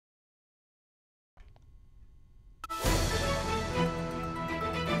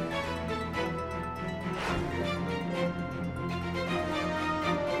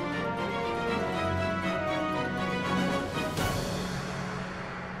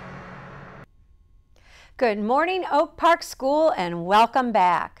Good morning, Oak Park School, and welcome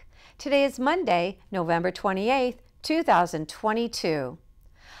back. Today is Monday, November 28th, 2022.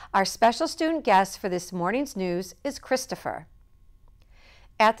 Our special student guest for this morning's news is Christopher.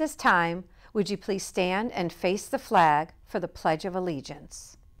 At this time, would you please stand and face the flag for the Pledge of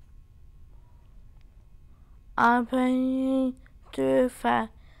Allegiance? I pledge to the flag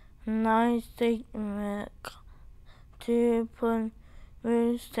of the United States of America, to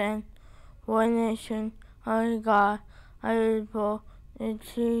stand one nation under God, indivisible, and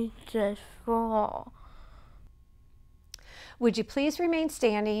justice for all. Would you please remain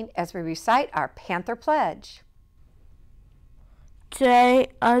standing as we recite our Panther Pledge? Today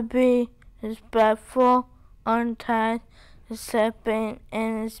I be respectful, untied, accepting,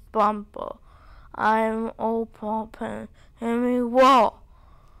 and responsible. I am open, Henry Wall.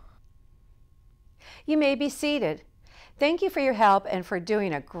 You may be seated. Thank you for your help and for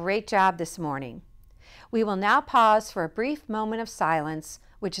doing a great job this morning. We will now pause for a brief moment of silence,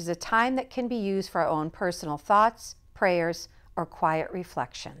 which is a time that can be used for our own personal thoughts, prayers, or quiet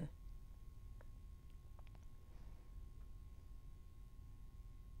reflection.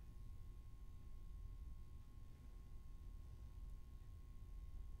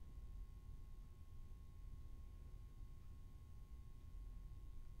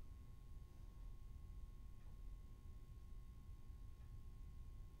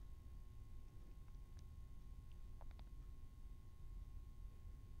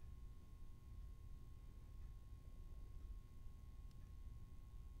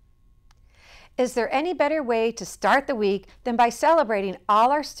 Is there any better way to start the week than by celebrating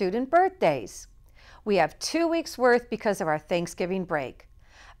all our student birthdays? We have 2 weeks worth because of our Thanksgiving break.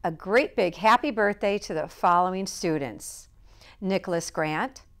 A great big happy birthday to the following students: Nicholas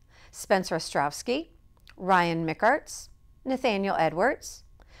Grant, Spencer Ostrowski, Ryan Mickarts, Nathaniel Edwards,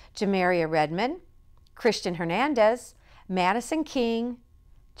 Jamaria Redmond, Christian Hernandez, Madison King,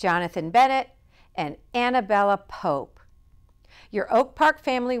 Jonathan Bennett, and Annabella Pope. Your Oak Park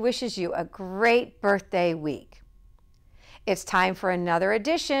family wishes you a great birthday week. It's time for another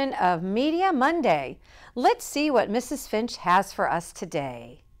edition of Media Monday. Let's see what Mrs. Finch has for us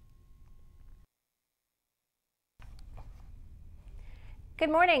today. Good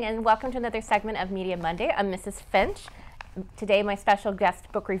morning and welcome to another segment of Media Monday. I'm Mrs. Finch. Today my special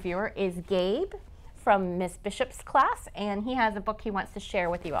guest book reviewer is Gabe from Miss Bishop's class, and he has a book he wants to share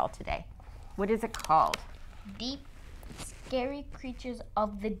with you all today. What is it called? Deep Scary Creatures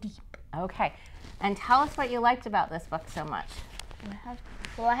of the Deep. Okay, and tell us what you liked about this book so much.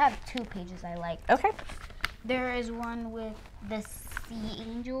 I have 2 pages I like. Okay. There is one with the sea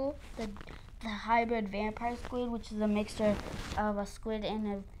angel, the hybrid vampire squid, which is a mixture of a squid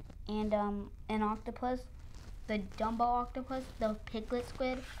and an octopus, the Dumbo octopus, the piglet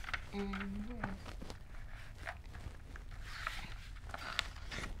squid, and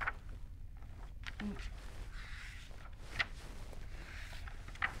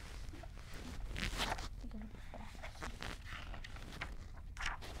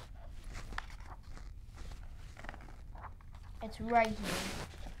it's right here.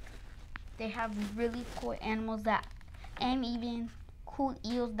 They have really cool animals and even cool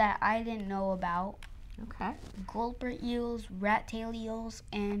eels that I didn't know about. Okay. Gulper eels, rat tail eels,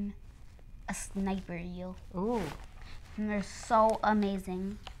 and a sniper eel. Ooh. And they're so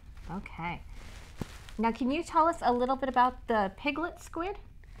amazing. Okay. Now can you tell us a little bit about the piglet squid?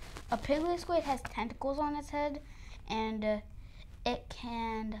 A piglet squid has tentacles on its head, and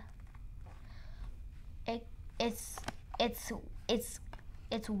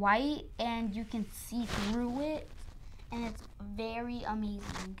it's white, and you can see through it, and it's very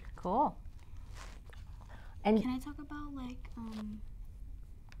amazing. Cool. And can I talk about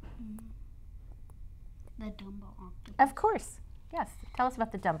the Dumbo octopus? of course. Yes. Tell us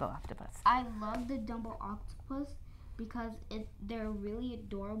about the Dumbo octopus. I love the Dumbo octopus because they're really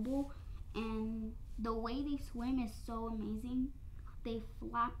adorable, and the way they swim is so amazing. They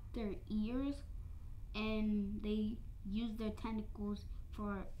flap their ears, and they use their tentacles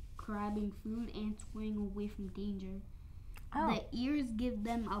for grabbing food and swimming away from danger. Oh. The ears give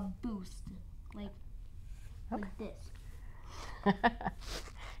them a boost, like this.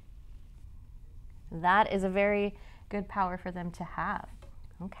 That is a very good power for them to have.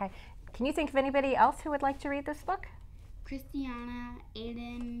 Okay. Can you think of anybody else who would like to read this book? Christiana,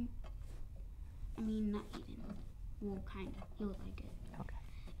 Aiden. I mean, not Aiden. Well, kind of. He would like it. Okay.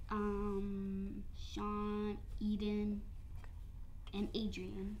 Sean, Eden, and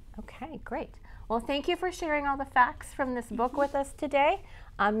Adrian. Okay, great. Well, thank you for sharing all the facts from this book with us today.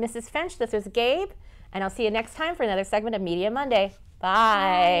 I'm Mrs. Finch. This is Gabe, and I'll see you next time for another segment of Media Monday.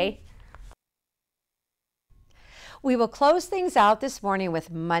 Bye. Bye. We will close things out this morning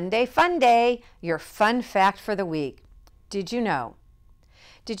with Monday Fun Day, your fun fact for the week. Did you know?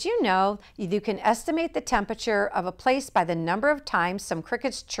 Did you know you can estimate the temperature of a place by the number of times some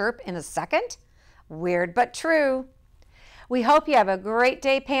crickets chirp in a second? Weird but true. We hope you have a great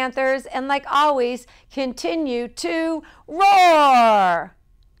day, Panthers, and like always, continue to roar!